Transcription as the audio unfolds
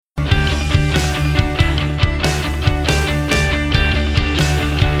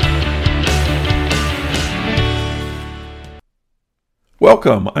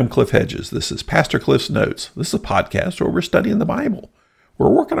Welcome, I'm Cliff Hedges. This is Pastor Cliff's Notes. This is a podcast where we're studying the Bible. We're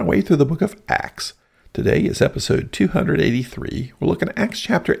working our way through the book of Acts. Today is episode 283. We're looking at Acts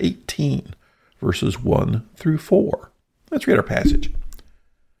chapter 18, verses 1 through 4. Let's read our passage.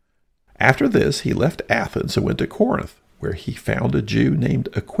 After this, he left Athens and went to Corinth, where he found a Jew named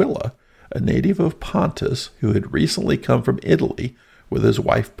Aquila, a native of Pontus, who had recently come from Italy with his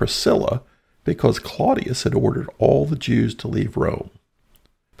wife Priscilla, because Claudius had ordered all the Jews to leave Rome.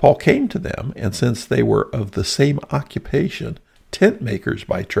 Paul came to them, and since they were of the same occupation, tent makers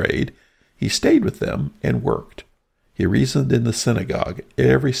by trade, he stayed with them and worked. He reasoned in the synagogue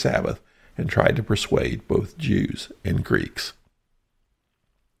every Sabbath and tried to persuade both Jews and Greeks.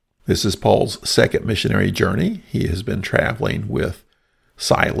 This is Paul's second missionary journey. He has been traveling with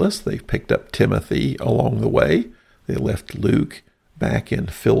Silas. They've picked up Timothy along the way. They left Luke back in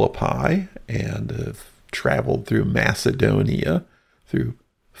Philippi and have traveled through Macedonia, through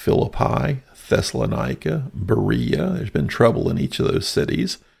Philippi, Thessalonica, Berea. There's been trouble in each of those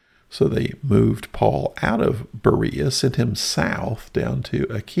cities. So they moved Paul out of Berea, sent him south down to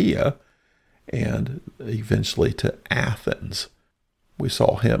Achaia, and eventually to Athens. We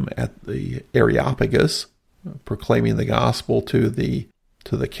saw him at the Areopagus, proclaiming the gospel to the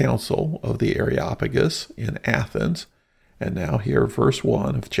council of the Areopagus in Athens. And now here, verse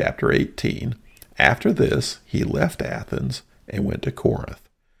 1 of chapter 18. After this, he left Athens and went to Corinth.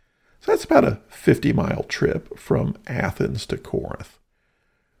 So that's about a 50-mile trip from Athens to Corinth.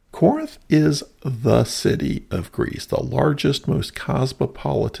 Corinth is the city of Greece, the largest, most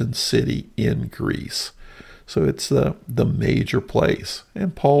cosmopolitan city in Greece. So it's the major place.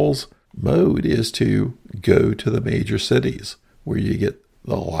 And Paul's mode is to go to the major cities where you get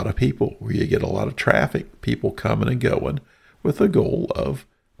a lot of people, where you get a lot of traffic, people coming and going, with the goal of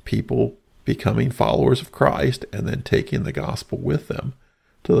people becoming followers of Christ and then taking the gospel with them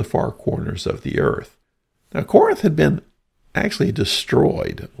to the far corners of the earth. Now, Corinth had been actually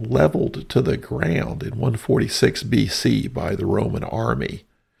destroyed, leveled to the ground in 146 BC by the Roman army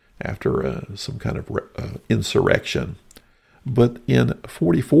after some kind of insurrection. But in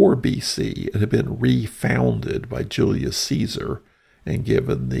 44 BC, it had been refounded by Julius Caesar and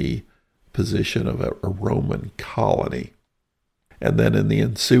given the position of a Roman colony. And then in the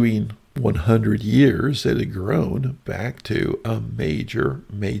ensuing 100 years, it had grown back to a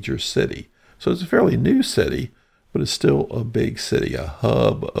major city. So it's a fairly new city, but it's still a big city, a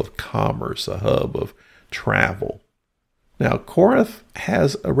hub of commerce, a hub of travel. Now, Corinth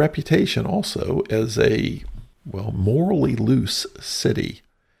has a reputation also as a, morally loose city.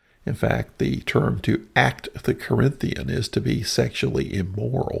 In fact, the term to act the Corinthian is to be sexually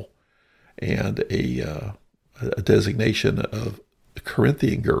immoral, and a designation of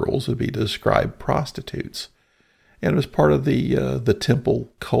Corinthian girls would be to describe prostitutes. And it was part of the temple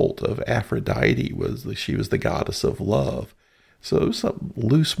cult of Aphrodite. She was the goddess of love. So there was some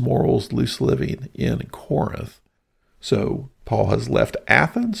loose morals, loose living in Corinth. So Paul has left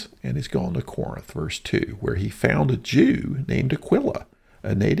Athens and he's gone to Corinth, verse 2, where he found a Jew named Aquila,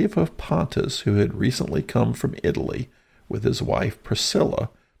 a native of Pontus who had recently come from Italy with his wife Priscilla,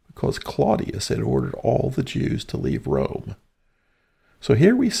 because Claudius had ordered all the Jews to leave Rome. So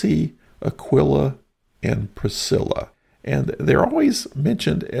here we see Aquila and Priscilla, and they're always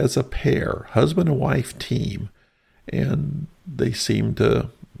mentioned as a pair, husband and wife team, and they seem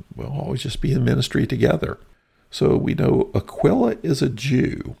to, always just be in ministry together. So we know Aquila is a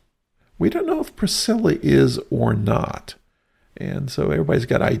Jew. We don't know if Priscilla is or not, and so everybody's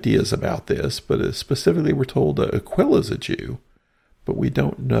got ideas about this, but specifically we're told that Aquila is a Jew, but we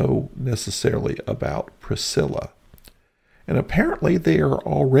don't know necessarily about Priscilla. And apparently they are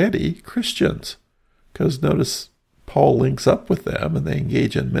already Christians, because notice Paul links up with them and they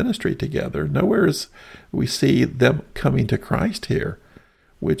engage in ministry together. Nowhere is we see them coming to Christ here,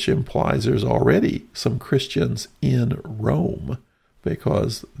 which implies there's already some Christians in Rome,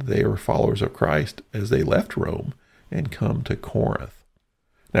 because they are followers of Christ as they left Rome and come to Corinth.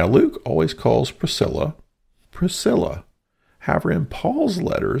 Now Luke always calls Priscilla, Priscilla. However, in Paul's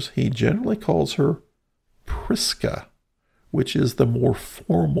letters, he generally calls her Prisca, which is the more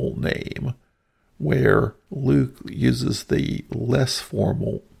formal name, where Luke uses the less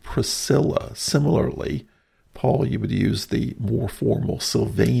formal Priscilla. Similarly, Paul, you would use the more formal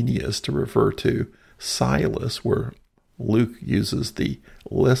Silvanus to refer to Silas, where Luke uses the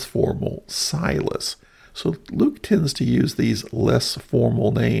less formal Silas. So Luke tends to use these less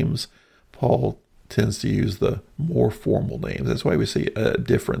formal names. Paul tends to use the more formal names. That's why we see a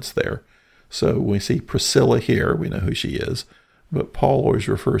difference there. So when we see Priscilla here, we know who she is, but Paul always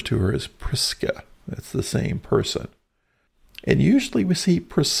refers to her as Prisca. That's the same person. And usually we see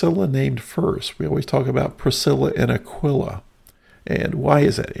Priscilla named first. We always talk about Priscilla and Aquila. And why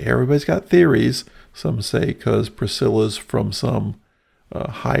is that? Everybody's got theories. Some say because Priscilla's from some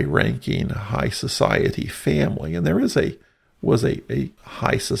high-ranking, high society family. And there was a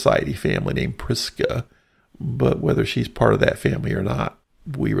high society family named Prisca. But whether she's part of that family or not,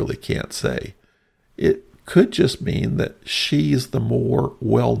 we really can't say. It could just mean that she's the more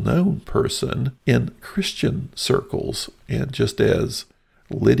well-known person in Christian circles. And just as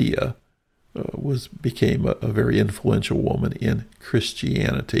Lydia became a very influential woman in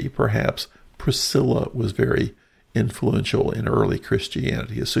Christianity, perhaps Priscilla was very influential in early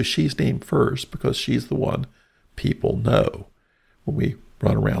Christianity. So she's named first because she's the one people know. When we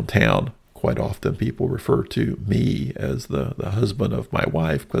run around town, quite often people refer to me as the husband of my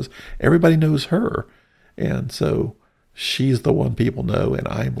wife because everybody knows her. And so she's the one people know, and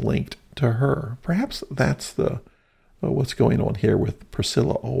I'm linked to her. Perhaps that's what's going on here with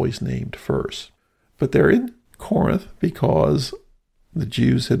Priscilla always named first. But they're in Corinth because the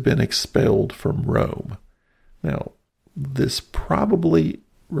Jews had been expelled from Rome. Now, this probably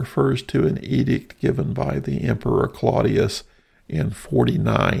refers to an edict given by the Emperor Claudius in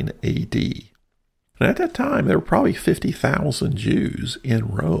 49 AD. And at that time, there were probably 50,000 Jews in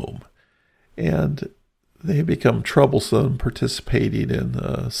Rome. And they had become troublesome, participating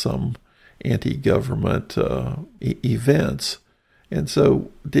in some anti-government events. And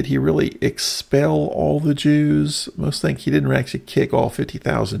so did he really expel all the Jews? Most think he didn't actually kick all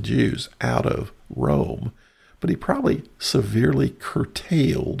 50,000 Jews out of Rome, but he probably severely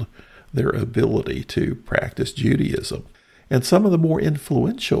curtailed their ability to practice Judaism. And some of the more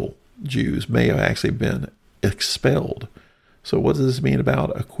influential Jews may have actually been expelled. So what does this mean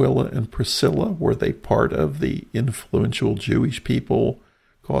about Aquila and Priscilla? Were they part of the influential Jewish people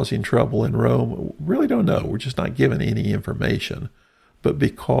causing trouble in Rome? We really don't know. We're just not given any information. But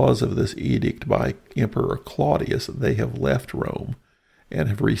because of this edict by Emperor Claudius, they have left Rome and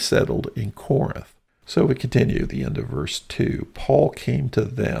have resettled in Corinth. So we continue, the end of verse 2. Paul came to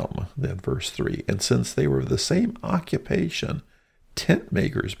them, then verse 3, and since they were of the same occupation, tent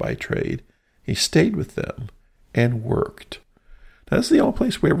makers by trade, he stayed with them and worked. Now, this is the only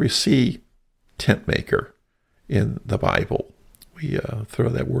place we ever see tent maker in the Bible. We throw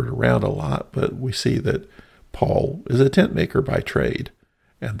that word around a lot, but we see that Paul is a tent maker by trade,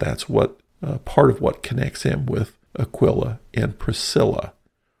 and that's what part of what connects him with Aquila and Priscilla.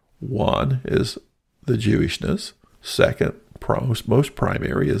 One is the Jewishness. Second, most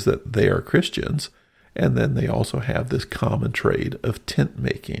primary, is that they are Christians, and then they also have this common trade of tent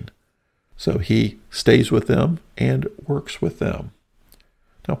making. So he stays with them and works with them.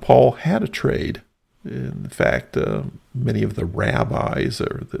 Now, Paul had a trade. In fact, many of the rabbis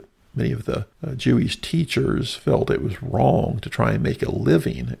many of the Jewish teachers felt it was wrong to try and make a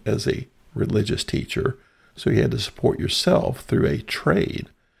living as a religious teacher, so you had to support yourself through a trade,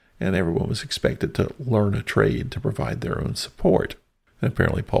 and everyone was expected to learn a trade to provide their own support. And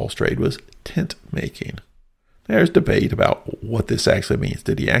apparently Paul's trade was tent making. There's debate about what this actually means.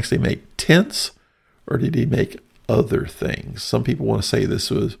 Did he actually make tents, or did he make other things? Some people want to say this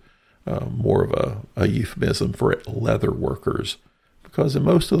was more of a euphemism for leather workers, because in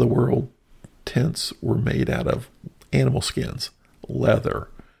most of the world, tents were made out of animal skins, leather.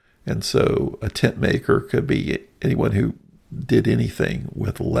 And so a tent maker could be anyone who did anything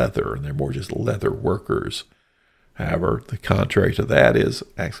with leather, and they're more just leather workers. However, the contrary to that is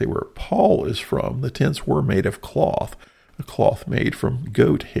actually where Paul is from. The tents were made of cloth, a cloth made from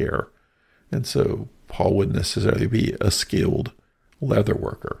goat hair. And so Paul wouldn't necessarily be a skilled leather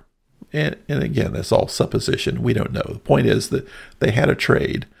worker. And again, that's all supposition. We don't know. The point is that they had a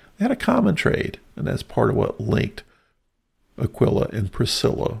trade. They had a common trade, and that's part of what linked Aquila and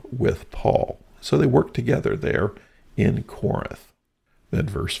Priscilla with Paul. So they worked together there in Corinth. Then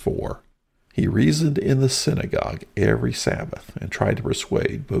verse 4. He reasoned in the synagogue every Sabbath and tried to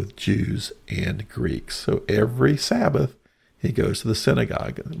persuade both Jews and Greeks. So every Sabbath, he goes to the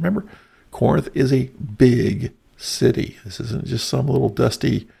synagogue. Remember, Corinth is a big city. This isn't just some little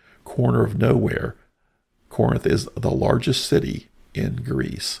dusty corner of nowhere. Corinth is the largest city in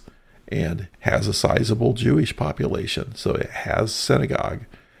Greece and has a sizable Jewish population. So it has synagogue,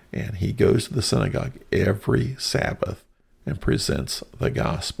 and he goes to the synagogue every Sabbath and presents the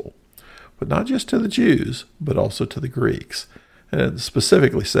gospel. But not just to the Jews, but also to the Greeks. And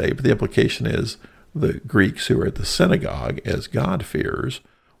specifically say, but the implication is the Greeks who are at the synagogue as God-fearers.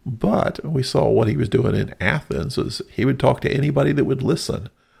 But we saw what he was doing in Athens is he would talk to anybody that would listen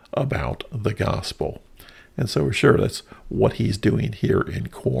about the gospel. And so we're sure that's what he's doing here in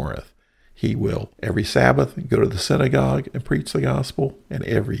Corinth. He will every Sabbath go to the synagogue and preach the gospel, and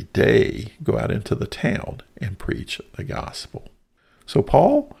every day go out into the town and preach the gospel. So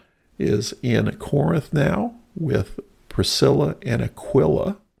Paul is in Corinth now with Priscilla and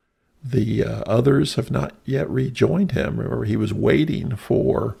Aquila. The others have not yet rejoined him. Remember, he was waiting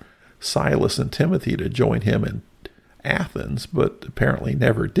for Silas and Timothy to join him in Athens, but apparently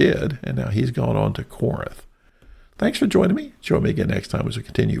never did, and now he's gone on to Corinth. Thanks for joining me. Join me again next time as we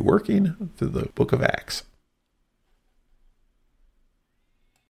continue working through the book of Acts.